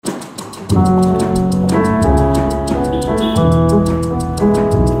Welcome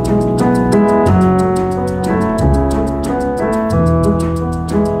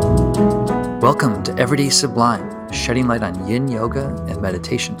to Everyday Sublime, shedding light on yin yoga and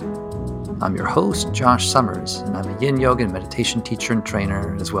meditation. I'm your host, Josh Summers, and I'm a yin yoga and meditation teacher and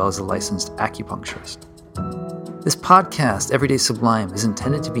trainer, as well as a licensed acupuncturist. This podcast, Everyday Sublime, is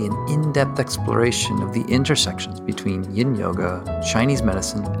intended to be an in-depth exploration of the intersections between yin yoga, Chinese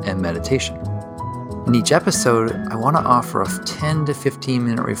medicine, and meditation. In each episode, I want to offer a 10 to 15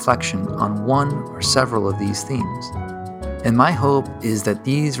 minute reflection on one or several of these themes. And my hope is that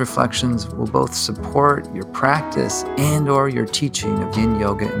these reflections will both support your practice and or your teaching of yin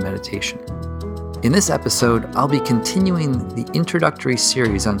yoga and meditation. In this episode, I'll be continuing the introductory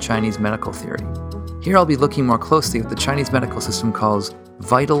series on Chinese medical theory. Here I'll be looking more closely at what the Chinese medical system calls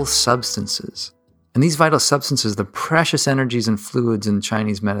vital substances. And these vital substances are the precious energies and fluids in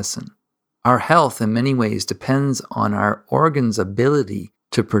Chinese medicine. Our health in many ways depends on our organs' ability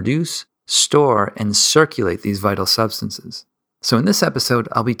to produce, store, and circulate these vital substances. So in this episode,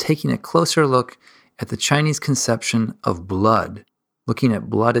 I'll be taking a closer look at the Chinese conception of blood, looking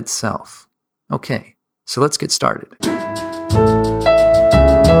at blood itself. Okay, so let's get started.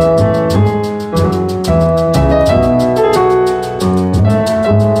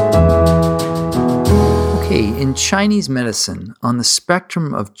 Okay, in Chinese medicine, on the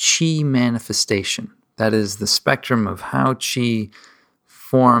spectrum of qi manifestation, that is the spectrum of how qi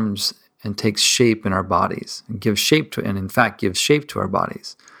forms and takes shape in our bodies and gives shape to our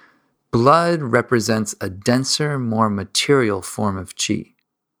bodies. Blood represents a denser, more material form of qi.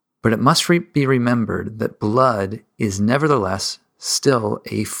 But it must be remembered that blood is nevertheless still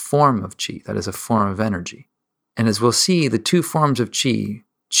a form of qi, that is a form of energy. And as we'll see, the two forms of qi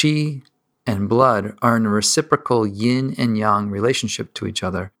and blood, are in a reciprocal yin and yang relationship to each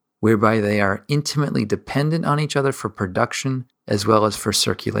other, whereby they are intimately dependent on each other for production as well as for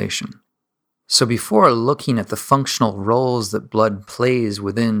circulation. So before looking at the functional roles that blood plays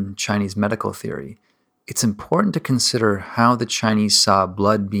within Chinese medical theory, it's important to consider how the Chinese saw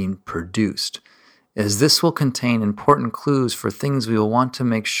blood being produced, as this will contain important clues for things we will want to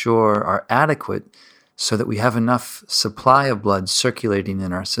make sure are adequate so that we have enough supply of blood circulating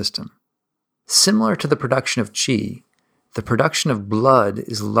in our system. Similar to the production of qi, the production of blood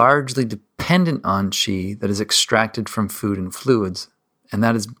is largely dependent on qi that is extracted from food and fluids, and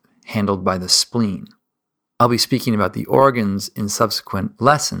that is handled by the spleen. I'll be speaking about the organs in subsequent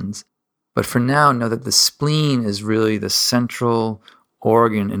lessons, but for now, know that the spleen is really the central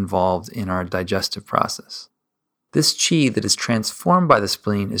organ involved in our digestive process. This qi that is transformed by the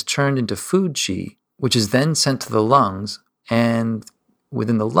spleen is turned into food qi, which is then sent to the lungs, and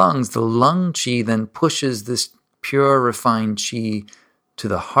within the lungs, the lung qi then pushes this pure, refined qi to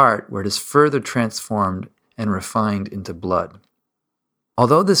the heart, where it is further transformed and refined into blood.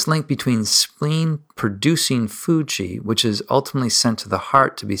 Although this link between spleen producing food qi, which is ultimately sent to the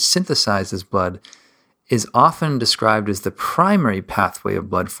heart to be synthesized as blood, is often described as the primary pathway of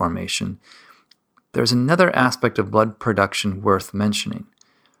blood formation, there's another aspect of blood production worth mentioning,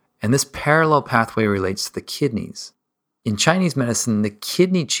 and this parallel pathway relates to the kidneys. In Chinese medicine, the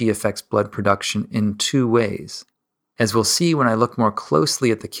kidney qi affects blood production in two ways. As we'll see when I look more closely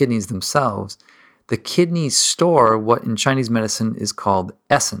at the kidneys themselves, the kidneys store what in Chinese medicine is called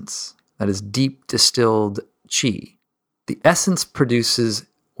essence, that is deep distilled qi. The essence produces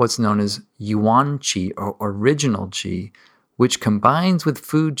what's known as yuan qi, or original qi, which combines with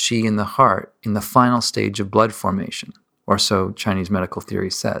food qi in the heart in the final stage of blood formation, or so Chinese medical theory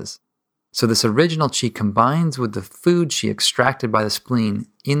says. So this original qi combines with the food qi extracted by the spleen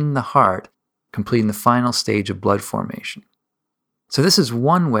in the heart, completing the final stage of blood formation. So this is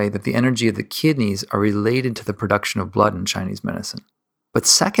one way that the energy of the kidneys are related to the production of blood in Chinese medicine. But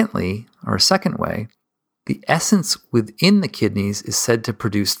secondly, or a second way, the essence within the kidneys is said to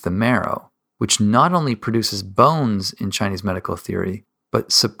produce the marrow, which not only produces bones in Chinese medical theory,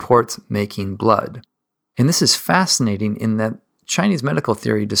 but supports making blood. And this is fascinating in that Chinese medical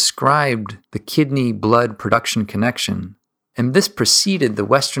theory described the kidney-blood production connection, and this preceded the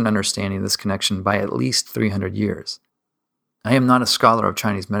Western understanding of this connection by at least 300 years. I am not a scholar of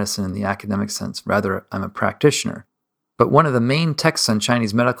Chinese medicine in the academic sense, rather I'm a practitioner. But one of the main texts on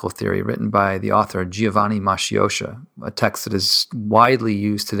Chinese medical theory written by the author Giovanni Mascioscia, a text that is widely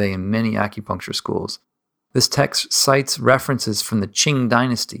used today in many acupuncture schools, this text cites references from the Qing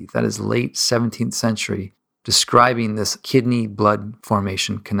dynasty, that is late 17th century, describing this kidney-blood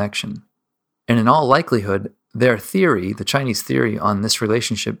formation connection. And in all likelihood, their theory, the Chinese theory on this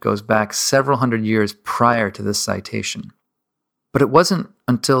relationship, goes back several hundred years prior to this citation. But it wasn't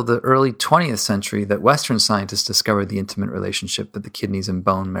until the early 20th century that Western scientists discovered the intimate relationship that the kidneys and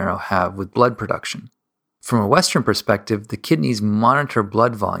bone marrow have with blood production. From a Western perspective, the kidneys monitor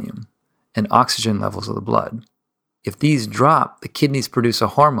blood volume and oxygen levels of the blood. If these drop, the kidneys produce a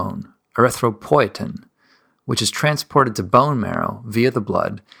hormone, erythropoietin, which is transported to bone marrow via the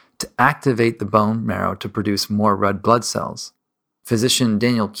blood to activate the bone marrow to produce more red blood cells. Physician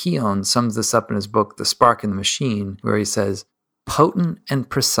Daniel Keown sums this up in his book, The Spark in the Machine, where he says, potent and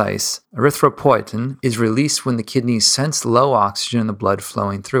precise erythropoietin is released when the kidneys sense low oxygen in the blood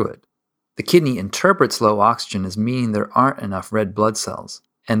flowing through it. The kidney interprets low oxygen as meaning there aren't enough red blood cells,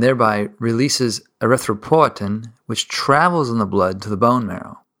 and thereby releases erythropoietin, which travels in the blood to the bone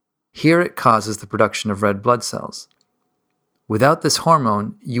marrow. Here it causes the production of red blood cells. Without this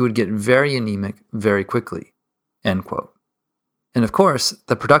hormone, you would get very anemic very quickly." End quote. And of course,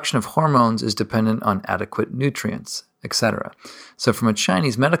 the production of hormones is dependent on adequate nutrients, etc. So from a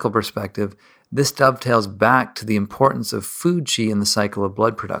Chinese medical perspective, this dovetails back to the importance of food qi in the cycle of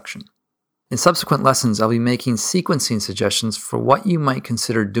blood production. In subsequent lessons, I'll be making sequencing suggestions for what you might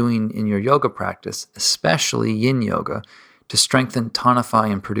consider doing in your yoga practice, especially yin yoga, to strengthen,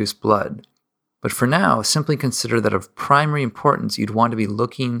 tonify, and produce blood. But for now, simply consider that of primary importance, you'd want to be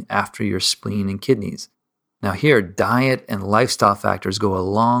looking after your spleen and kidneys. Now here, diet and lifestyle factors go a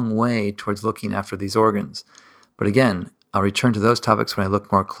long way towards looking after these organs. But again, I'll return to those topics when I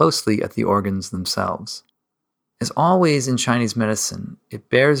look more closely at the organs themselves. As always in Chinese medicine, it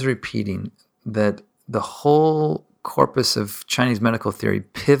bears repeating that the whole corpus of Chinese medical theory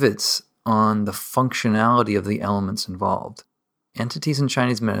pivots on the functionality of the elements involved. Entities in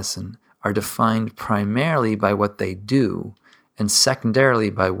Chinese medicine are defined primarily by what they do and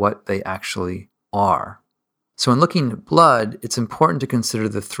secondarily by what they actually are. So in looking at blood, it's important to consider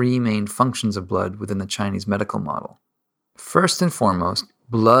the three main functions of blood within the Chinese medical model. First and foremost,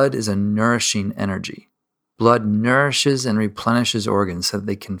 blood is a nourishing energy. Blood nourishes and replenishes organs so that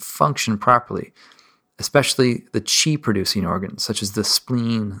they can function properly, especially the qi-producing organs, such as the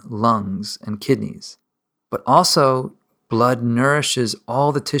spleen, lungs, and kidneys. But also, blood nourishes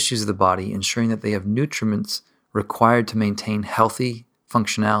all the tissues of the body, ensuring that they have nutrients required to maintain healthy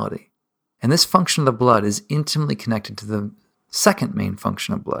functionality. And this function of the blood is intimately connected to the second main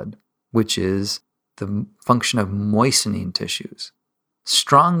function of blood, which is the function of moistening tissues.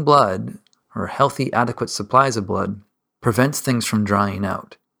 Strong blood, or healthy, adequate supplies of blood, prevents things from drying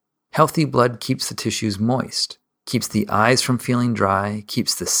out. Healthy blood keeps the tissues moist, keeps the eyes from feeling dry,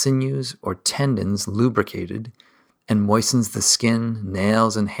 keeps the sinews or tendons lubricated, and moistens the skin,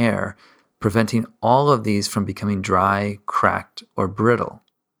 nails, and hair, preventing all of these from becoming dry, cracked, or brittle.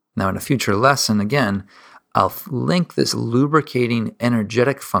 Now, in a future lesson, again, I'll link this lubricating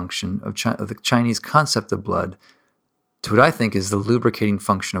energetic function of the Chinese concept of blood to what I think is the lubricating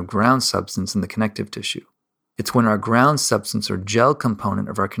function of ground substance in the connective tissue. It's when our ground substance or gel component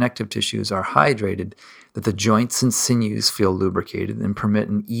of our connective tissues are hydrated that the joints and sinews feel lubricated and permit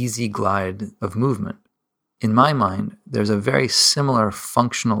an easy glide of movement. In my mind, there's a very similar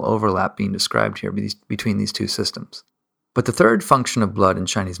functional overlap being described here between these two systems. But the third function of blood in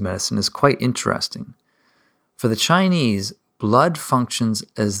Chinese medicine is quite interesting. For the Chinese, blood functions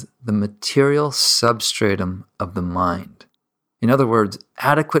as the material substratum of the mind. In other words,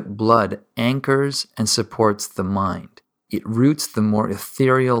 adequate blood anchors and supports the mind. It roots the more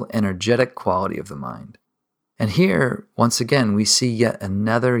ethereal, energetic quality of the mind. And here, once again, we see yet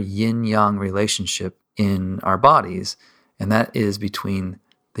another yin-yang relationship in our bodies, and that is between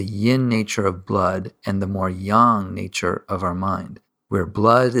the yin nature of blood and the more yang nature of our mind, where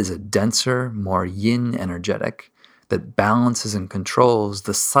blood is a denser, more yin energetic that balances and controls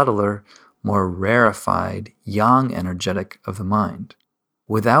the subtler, more rarefied yang energetic of the mind.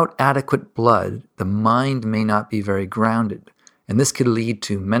 Without adequate blood, the mind may not be very grounded, and this could lead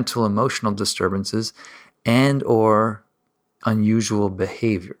to mental emotional disturbances and or unusual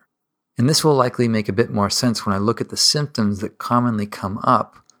behavior. And this will likely make a bit more sense when I look at the symptoms that commonly come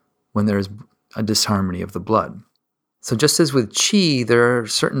up when there is a disharmony of the blood. So just as with qi, there are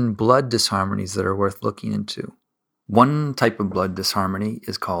certain blood disharmonies that are worth looking into. One type of blood disharmony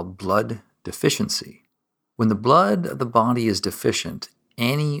is called blood deficiency. When the blood of the body is deficient,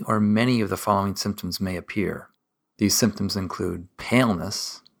 any or many of the following symptoms may appear. These symptoms include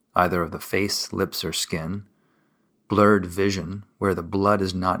paleness, either of the face, lips, or skin, blurred vision, where the blood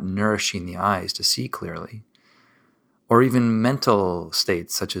is not nourishing the eyes to see clearly, or even mental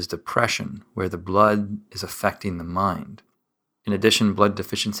states such as depression, where the blood is affecting the mind. In addition, blood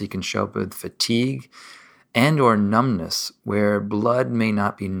deficiency can show up with fatigue and or numbness, where blood may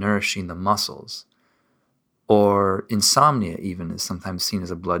not be nourishing the muscles. Or insomnia even is sometimes seen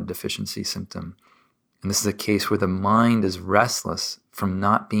as a blood deficiency symptom. And this is a case where the mind is restless from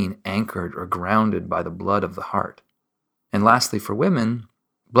not being anchored or grounded by the blood of the heart. And lastly, for women,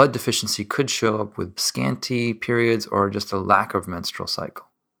 blood deficiency could show up with scanty periods or just a lack of menstrual cycle.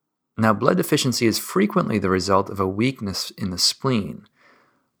 Now, blood deficiency is frequently the result of a weakness in the spleen,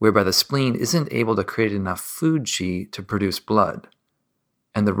 whereby the spleen isn't able to create enough food qi to produce blood.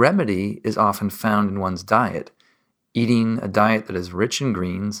 And the remedy is often found in one's diet, eating a diet that is rich in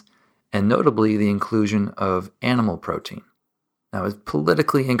greens, and notably the inclusion of animal protein. Now, as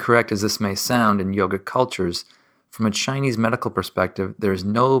politically incorrect as this may sound in yoga cultures, from a Chinese medical perspective, there is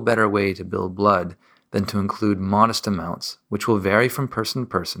no better way to build blood than to include modest amounts, which will vary from person to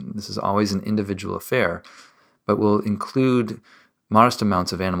person. This is always an individual affair, but will include modest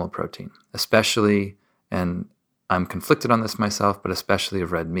amounts of animal protein, especially, and I'm conflicted on this myself, but especially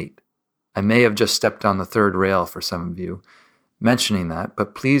of red meat. I may have just stepped on the third rail for some of you mentioning that,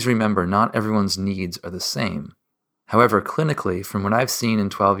 but please remember not everyone's needs are the same. However, clinically, from what I've seen in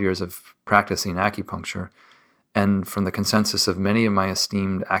 12 years of practicing acupuncture, and from the consensus of many of my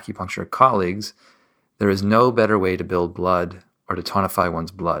esteemed acupuncture colleagues, there is no better way to build blood or to tonify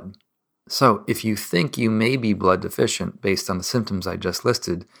one's blood. So if you think you may be blood deficient based on the symptoms I just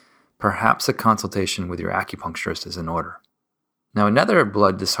listed, perhaps a consultation with your acupuncturist is in order. Now, another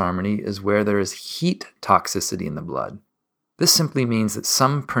blood disharmony is where there is heat toxicity in the blood. This simply means that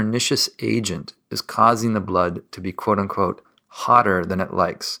some pernicious agent is causing the blood to be quote-unquote hotter than it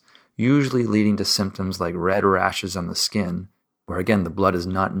likes, usually leading to symptoms like red rashes on the skin, where again the blood is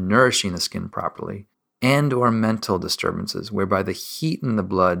not nourishing the skin properly, and or mental disturbances, whereby the heat in the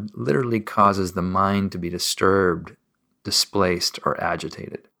blood literally causes the mind to be disturbed, displaced, or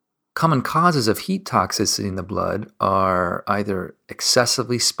agitated. Common causes of heat toxicity in the blood are either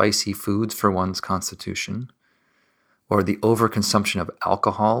excessively spicy foods for one's constitution, or the overconsumption of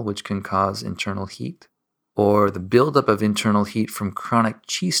alcohol, which can cause internal heat, or the buildup of internal heat from chronic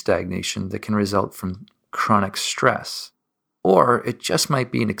qi stagnation that can result from chronic stress. Or it just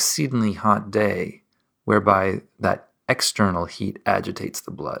might be an exceedingly hot day, whereby that external heat agitates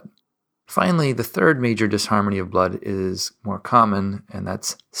the blood. Finally, the third major disharmony of blood is more common, and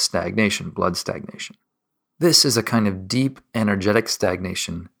that's stagnation, blood stagnation. This is a kind of deep energetic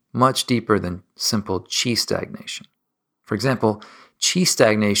stagnation, much deeper than simple qi stagnation. For example, qi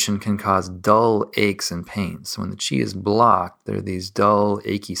stagnation can cause dull aches and pains. So when the qi is blocked, there are these dull,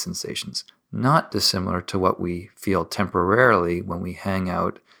 achy sensations, not dissimilar to what we feel temporarily when we hang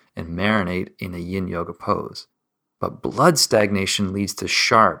out and marinate in a yin yoga pose. But blood stagnation leads to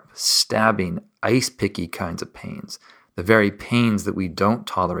sharp, stabbing, ice-picky kinds of pains, the very pains that we don't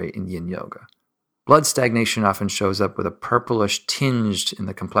tolerate in yin yoga. Blood stagnation often shows up with a purplish tinge in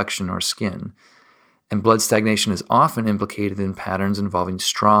the complexion or skin, and blood stagnation is often implicated in patterns involving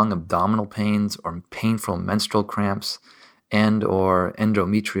strong abdominal pains or painful menstrual cramps and or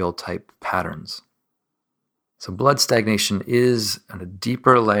endometrial type patterns. So blood stagnation is on a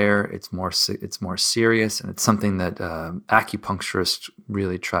deeper layer, it's more serious, and it's something that acupuncturists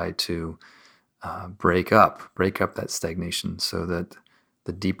really try to break up that stagnation so that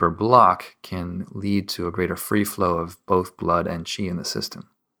the deeper block can lead to a greater free flow of both blood and qi in the system.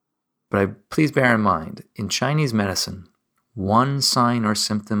 But please bear in mind, in Chinese medicine, one sign or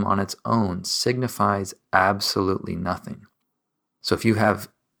symptom on its own signifies absolutely nothing. So if you have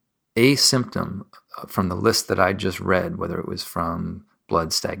a symptom from the list that I just read, whether it was from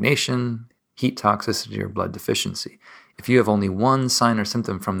blood stagnation, heat toxicity, or blood deficiency, if you have only one sign or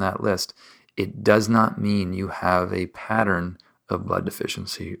symptom from that list, it does not mean you have a pattern of blood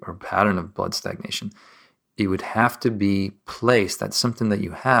deficiency or pattern of blood stagnation. It would have to be placed, that symptom that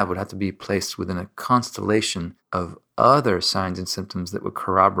you have would have to be placed within a constellation of other signs and symptoms that would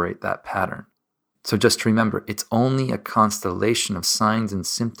corroborate that pattern. So just to remember, it's only a constellation of signs and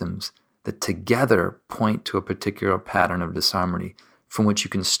symptoms that together point to a particular pattern of disharmony from which you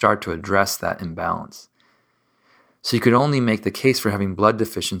can start to address that imbalance. So you could only make the case for having blood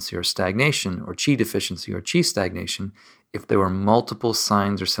deficiency or stagnation or qi deficiency or qi stagnation if there were multiple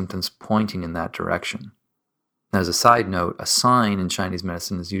signs or symptoms pointing in that direction. Now, as a side note, a sign in Chinese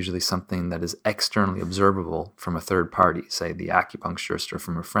medicine is usually something that is externally observable from a third party, say the acupuncturist or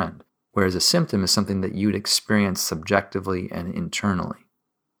from a friend, whereas a symptom is something that you'd experience subjectively and internally.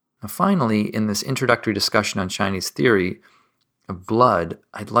 Now, finally, in this introductory discussion on Chinese theory of blood,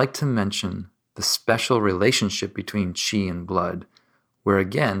 I'd like to mention the special relationship between qi and blood, where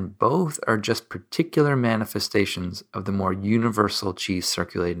again, both are just particular manifestations of the more universal qi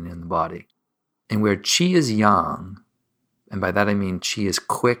circulating in the body. And where qi is yang, and by that I mean qi is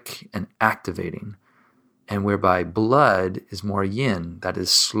quick and activating, and whereby blood is more yin, that is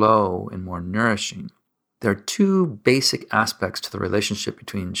slow and more nourishing. There are two basic aspects to the relationship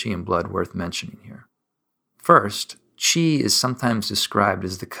between qi and blood worth mentioning here. First, qi is sometimes described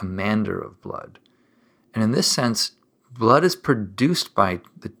as the commander of blood. And in this sense, blood is produced by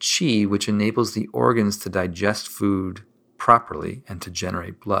the qi, which enables the organs to digest food properly and to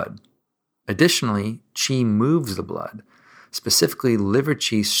generate blood. Additionally, qi moves the blood. Specifically, liver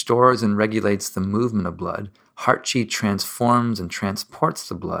qi stores and regulates the movement of blood, heart qi transforms and transports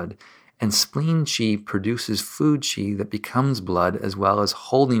the blood, and spleen qi produces food qi that becomes blood as well as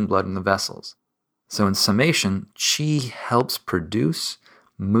holding blood in the vessels. So in summation, qi helps produce,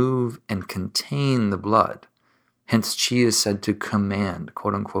 move, and contain the blood. Hence, qi is said to command,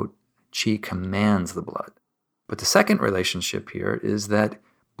 quote unquote, qi commands the blood. But the second relationship here is that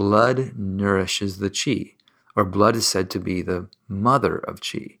blood nourishes the qi, or blood is said to be the mother of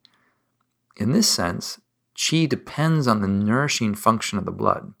qi. In this sense, qi depends on the nourishing function of the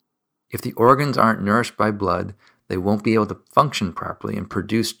blood. If the organs aren't nourished by blood, they won't be able to function properly and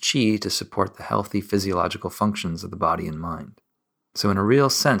produce qi to support the healthy physiological functions of the body and mind. So in a real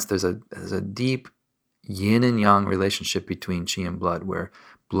sense, there's a deep yin and yang relationship between qi and blood, where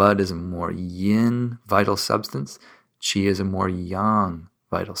blood is a more yin vital substance, qi is a more yang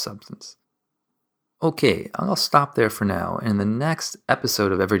vital substance. Okay, I'll stop there for now. In the next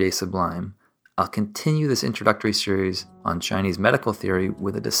episode of Everyday Sublime, I'll continue this introductory series on Chinese medical theory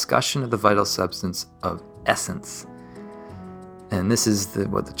with a discussion of the vital substance of essence. And this is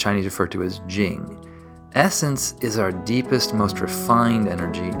what the Chinese refer to as Jing. Essence is our deepest, most refined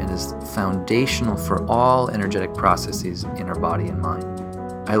energy and is foundational for all energetic processes in our body and mind.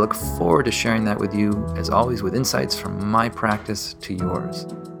 I look forward to sharing that with you, as always, with insights from my practice to yours.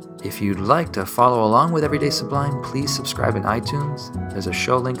 If you'd like to follow along with Everyday Sublime, please subscribe in iTunes. There's a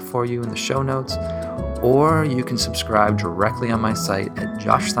show link for you in the show notes, or you can subscribe directly on my site at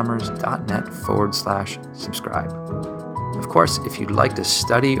joshsummers.net/subscribe. Of course, if you'd like to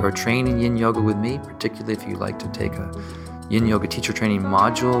study or train in Yin Yoga with me, particularly if you'd like to take a Yin Yoga teacher training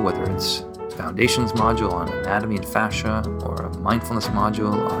module, whether it's Foundations module on anatomy and fascia, or a mindfulness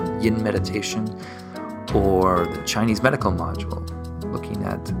module on Yin meditation, or the Chinese medical module, looking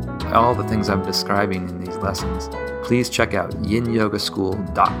at all the things I'm describing in these lessons, please check out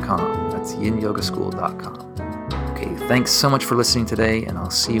yinyogaschool.com. That's yinyogaschool.com. Okay, thanks so much for listening today, and I'll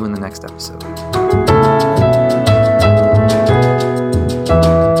see you in the next episode.